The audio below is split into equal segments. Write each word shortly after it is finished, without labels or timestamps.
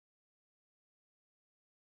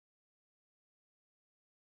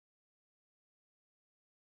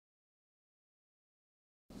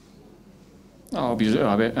Obviously,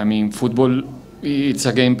 I mean, football, it's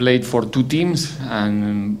a game played for two teams,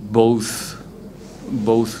 and both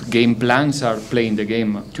game plans are playing the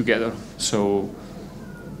game together. So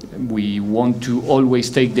we want to always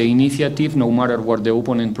take the initiative, no matter what the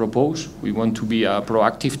opponent proposes. We want to be a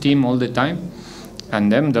proactive team all the time, and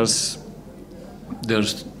then there's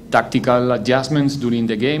tactical adjustments during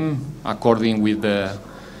the game according with the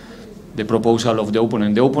proposal of the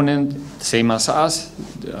opponent. The opponent, same as us,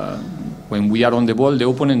 when we are on the ball, the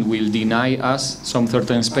opponent will deny us some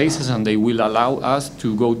certain spaces and they will allow us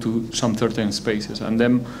to go to some certain spaces. And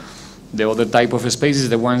then the other type of spaces,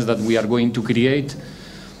 the ones that we are going to create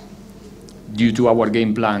due to our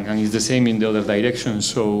game plan. And it's the same in the other direction.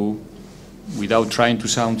 So without trying to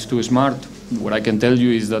sound too smart, what I can tell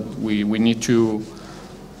you is that we need to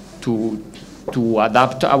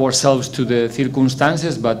adapt ourselves to the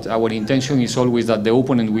circumstances, but our intention is always that the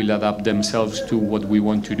opponent will adapt themselves to what we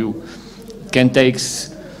want to do.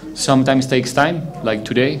 Sometimes takes time, like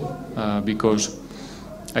today, because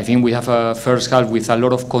I think we have a first half with a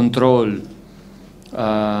lot of control,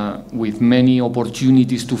 with many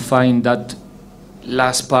opportunities to find that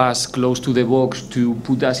last pass close to the box to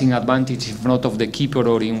put us in advantage in front of the keeper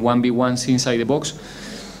or in 1v1s inside the box.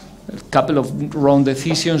 A couple of wrong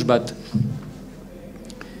decisions, but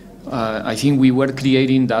I think we were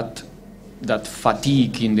creating that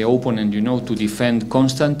fatigue in the opponent, to defend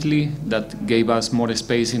constantly, that gave us more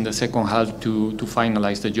space in the second half to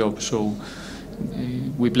finalize the job. So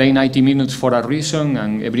we play 90 minutes for a reason,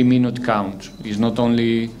 and every minute counts. It's not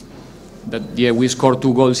only that, we scored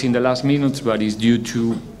 2 goals in the last minutes, but it's due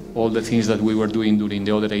to all the things that we were doing during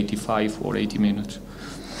the other 85 or 80 minutes.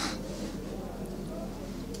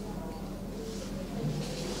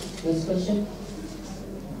 Next question.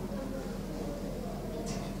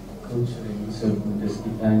 Coach, so this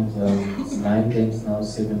defines it's 9 games now,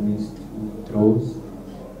 7 wins, 2 draws.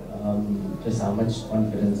 Just how much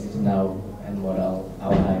confidence is now and morale,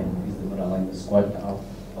 how high is the morale in the squad now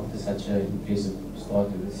after such an impressive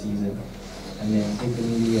start to the season? And then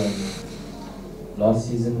secondly, last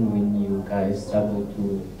season when you guys struggled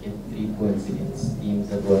to get 3 points against teams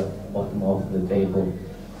that were bottom of the table,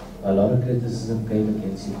 a lot of criticism came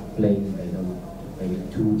against you playing maybe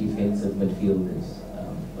 2 defensive midfielders.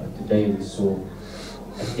 But today we saw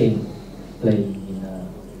a 10 playing in a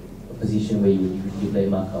position where you play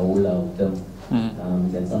Makaula with them.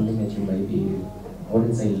 Is that something that you maybe, I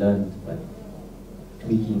wouldn't say learned, but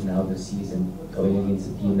tweaking now this season, going against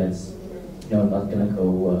a team that's not going to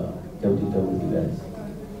go toe-to-toe with you guys?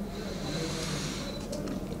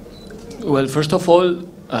 Well, first of all,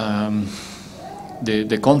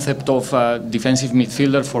 the concept of defensive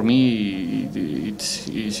midfielder for me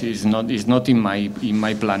is not in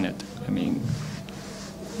my planet. I mean,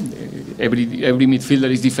 every midfielder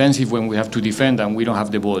is defensive when we have to defend and we don't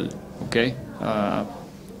have the ball. Okay,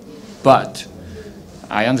 but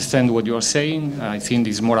I understand what you are saying. I think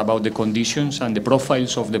it's more about the conditions and the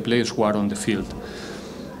profiles of the players who are on the field.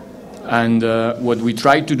 And what we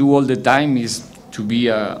try to do all the time is to be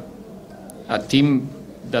a team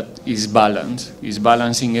that is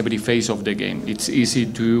balancing every phase of the game. It's easy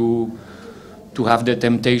to have the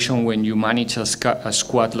temptation when you manage a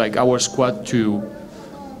squad like our squad to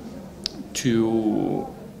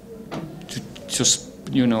just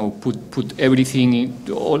put everything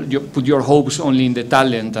put your hopes only in the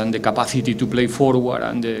talent and the capacity to play forward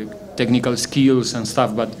and the technical skills and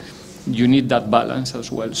stuff, but you need that balance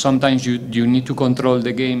as well. Sometimes you need to control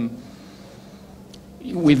the game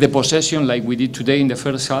with the possession like we did today in the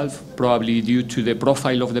first half, probably due to the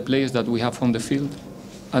profile of the players that we have on the field.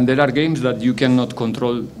 And there are games that you cannot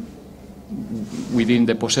control within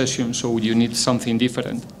the possession, so you need something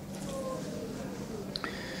different.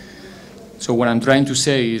 So what I'm trying to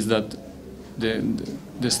say is that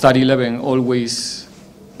the Star 11 always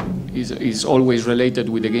is always related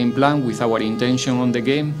with the game plan, with our intention on the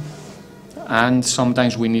game, and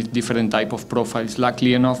sometimes we need different type of profiles.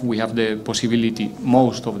 Luckily enough, we have the possibility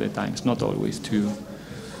most of the times, not always, to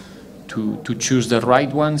choose the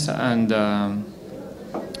right ones, and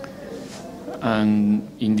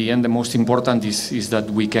in the end, the most important is that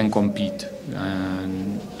we can compete.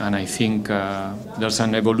 And I think there's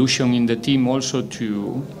an evolution in the team also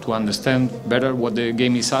to understand better what the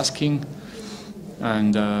game is asking.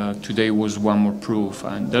 And today was one more proof.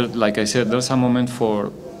 And there, like I said, there's a moment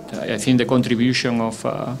for, I think the contribution of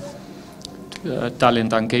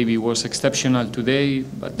Talent and KB was exceptional today.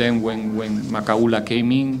 But then when Makaula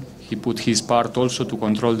came in, he put his part also to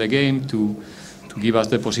control the game, to give us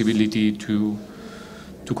the possibility to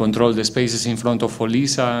control the spaces in front of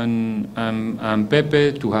Olisa and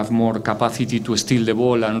Pepe, to have more capacity to steal the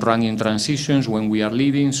ball and run in transitions when we are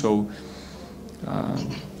leading. So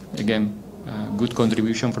again, good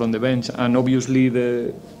contribution from the bench, and obviously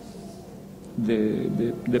the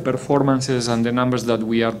performances and the numbers that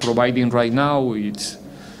we are providing right now, it's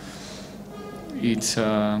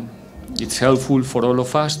helpful for all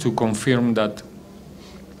of us to confirm that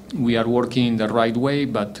we are working in the right way.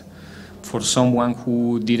 But for someone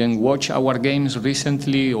who didn't watch our games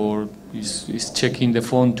recently or is checking the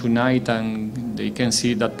phone tonight and they can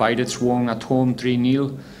see that Pirates won at home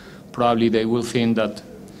 3-0, probably they will think that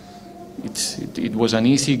it was an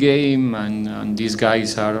easy game and these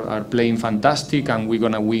guys are playing fantastic and we're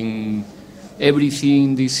gonna win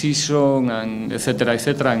everything this season, and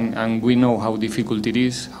etc. And we know how difficult it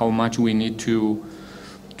is, how much we need to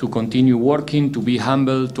continue working, to be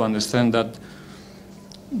humble, to understand that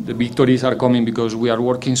the victories are coming because we are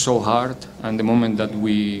working so hard, and the moment that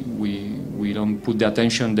we don't put the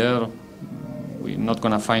attention there, we're not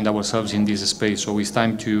gonna find ourselves in this space. So it's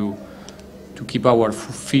time to keep our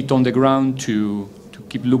feet on the ground, to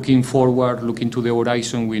keep looking forward, looking to the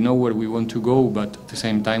horizon. We know where we want to go, but at the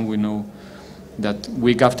same time we know that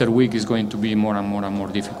week after week is going to be more and more and more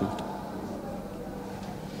difficult.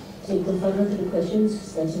 Take the final 3 questions,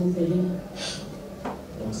 starting with Riveiro.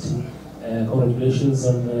 Thanks, team. Congratulations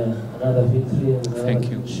on another victory and another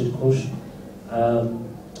championship, coach.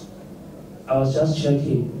 I was just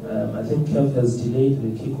checking. I think CAF has delayed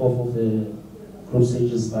the kickoff of the group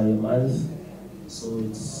stages by a month, so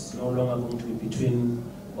it's no longer going to be between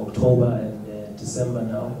October and December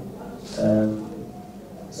now.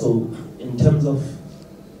 So in terms of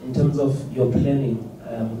your planning,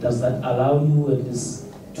 does that allow you at least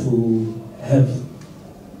to have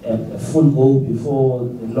a full goal before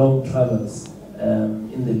the long travels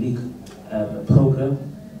in the league program,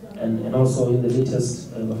 and also in the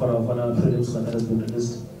latest Bafana prelims that has been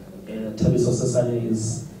released, Thabiso Sesane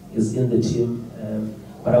is in the team.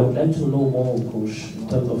 But I would like to know more, Coach, in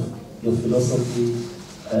terms of your philosophy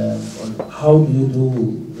on how do you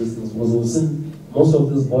do these things. Because we've seen most of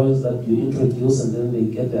these boys that you introduce and then they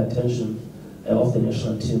get the attention of the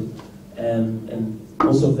national team, and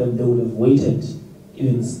most of them, they would have waited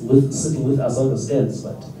even sitting with us on the stands,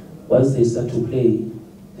 but once they start to play,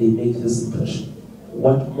 they make this impression.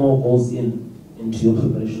 What more goes into your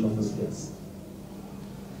preparation of those players?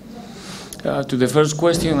 To the first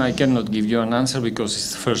question, I cannot give you an answer because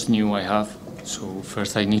it's the first news I have. So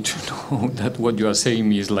first I need to know that what you are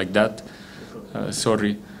saying is like that.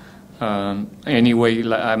 Sorry. Anyway,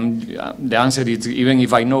 the answer is, even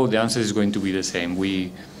if I know, the answer is going to be the same.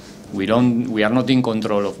 We are not in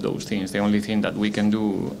control of those things. The only thing that we can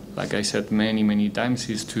do, like I said many times,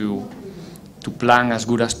 is to plan as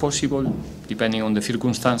good as possible, depending on the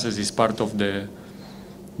circumstances. Is part of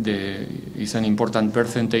is an important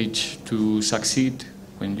percentage to succeed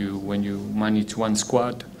when you manage one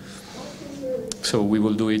squad. So we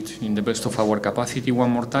will do it in the best of our capacity one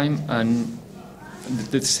more time. And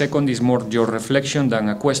the second is more your reflection than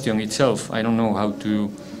a question itself. I don't know how to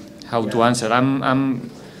answer.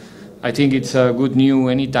 I think it's good news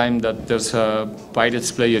anytime that there's a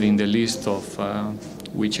Pirates player in the list of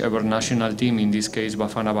whichever national team, in this case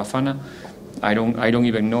Bafana. I don't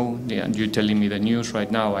even know. You're telling me the news right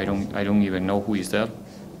now. I don't even know who is there.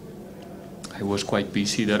 I was quite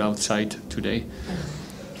busy there outside today.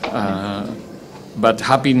 But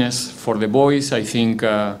happiness for the boys. I think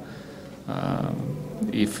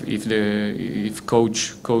if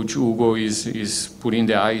Coach Hugo is putting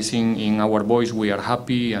the eyes in our boys, we are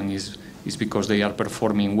happy, and it's because they are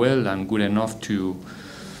performing well and good enough to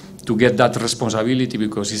get that responsibility,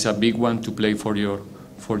 because it's a big one to play for your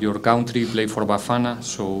country, play for Bafana.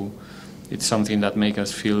 So it's something that makes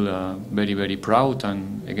us feel very proud,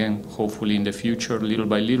 and again, hopefully in the future, little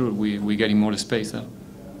by little, we get in more space there.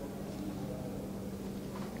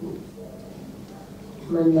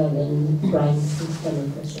 And Brian's final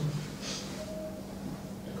question.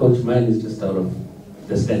 Coach, mine is just out of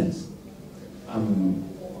the stands.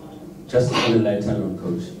 Just on a lighter note,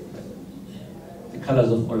 Coach. The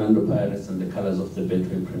colours of Orlando Pirates and the colours of the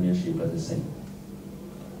Betway Premiership are the same.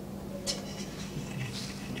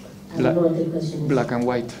 I don't know what the question is. Black and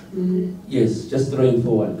white. Mm-hmm. Yes, just throwing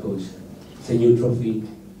forward, Coach. It's a new trophy.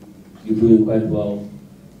 You're doing quite well.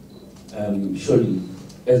 Surely,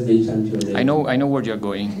 as the champion. I know where you're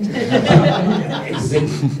going.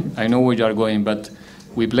 Exactly. I know where you're going, but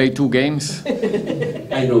we played 2 games.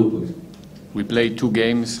 I know, Coach. We played 2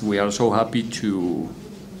 games. We are so happy to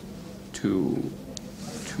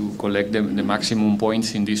collect the maximum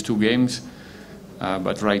points in these 2 games.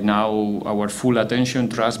 But right now, our full attention,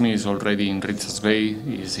 trust me, is already in Richards Bay,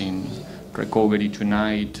 is in recovery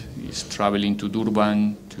tonight, is traveling to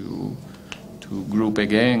Durban to group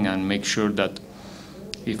again and make sure that,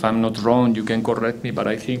 if I'm not wrong, you can correct me, but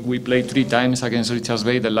I think we played 3 times against Richards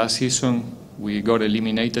Bay the last season. We got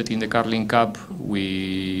eliminated in the Carling Cup.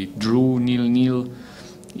 We drew 0-0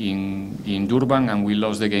 in Durban, and we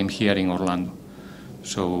lost the game here in Orlando.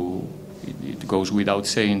 So it goes without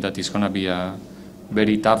saying that it's going to be a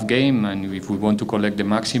very tough game, and if we want to collect the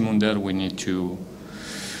maximum there, we need to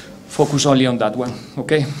focus only on that one.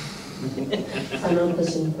 Okay? Another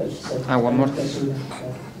question first, sir. One more.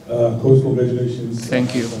 Coach, congratulations.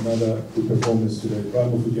 Thank you. On another good performance today.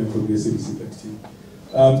 Round of again for the SABC Flex team.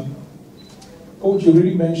 Coach, you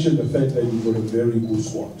already mentioned the fact that you've got a very good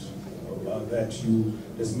squad.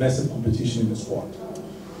 There's massive competition in the squad.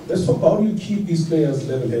 Let's talk, how do you keep these players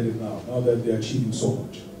level-headed now that they're achieving so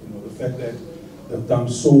much? You know, the fact that they've done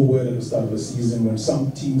so well at the start of the season, when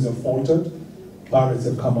some teams have faltered, Pirates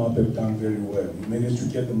have come up and done very well. You managed to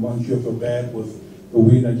get the monkey off your back with the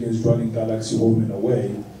win against Dwelling Galaxy home and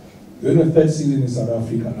away. You're in the 3rd season in South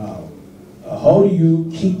Africa now. How do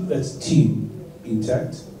you keep that team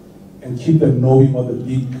intact and keep them knowing what the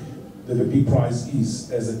big prize is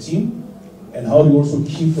as a team? And how do you also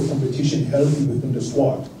keep the competition healthy within the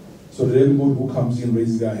squad so that everybody who comes in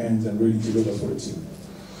raises their hands and really delivers for the team?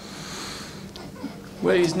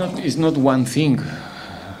 Well, it's not one thing.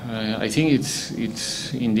 I think it's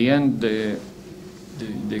in the end the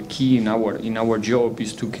key in our job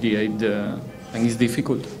is to create and it's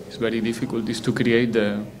difficult. It's very difficult. Is to create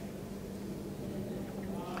the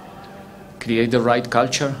right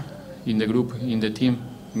culture in the group, in the team.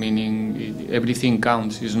 Meaning everything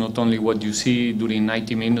counts. It's not only what you see during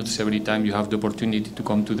 90 minutes. Every time you have the opportunity to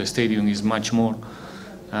come to the stadium is much more.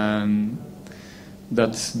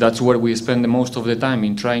 That's where we spend the most of the time,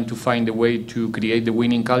 in trying to find a way to create the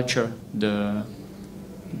winning culture, the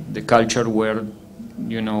culture where,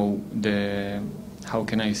 you know, how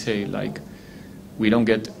can I say, like, we don't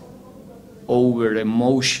get over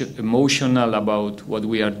emotional about what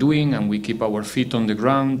we are doing, and we keep our feet on the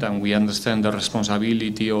ground, and we understand the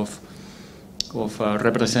responsibility of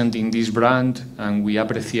representing this brand, and we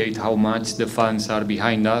appreciate how much the fans are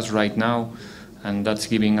behind us right now, and that's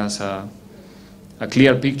giving us a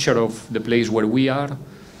clear picture of the place where we are,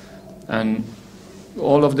 and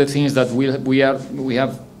all of the things that we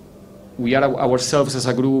are ourselves as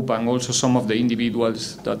a group, and also some of the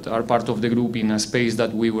individuals that are part of the group in a space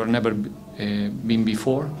that we were never been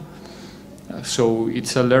before. So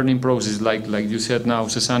it's a learning process, like you said now,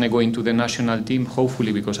 Cesane going to the national team,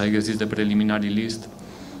 hopefully, because I guess it's the preliminary list.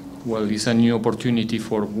 Well, it's a new opportunity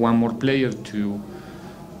for one more player to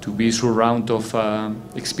be surrounded of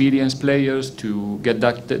experienced players, to get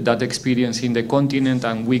that experience in the continent,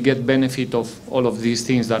 and we get benefit of all of these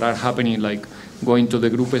things that are happening, like going to the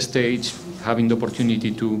group stage, having the opportunity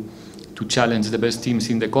to challenge the best teams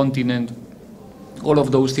in the continent. All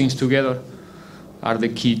of those things together are the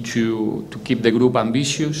key to keep the group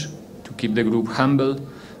ambitious, to keep the group humble,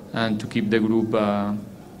 and to keep the group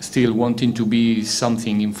still wanting to be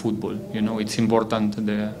something in football. You know, it's important,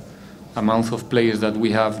 the amount of players that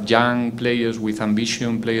we have, young players with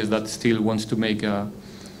ambition, players that still wants to make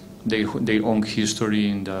their own history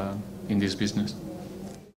in this business.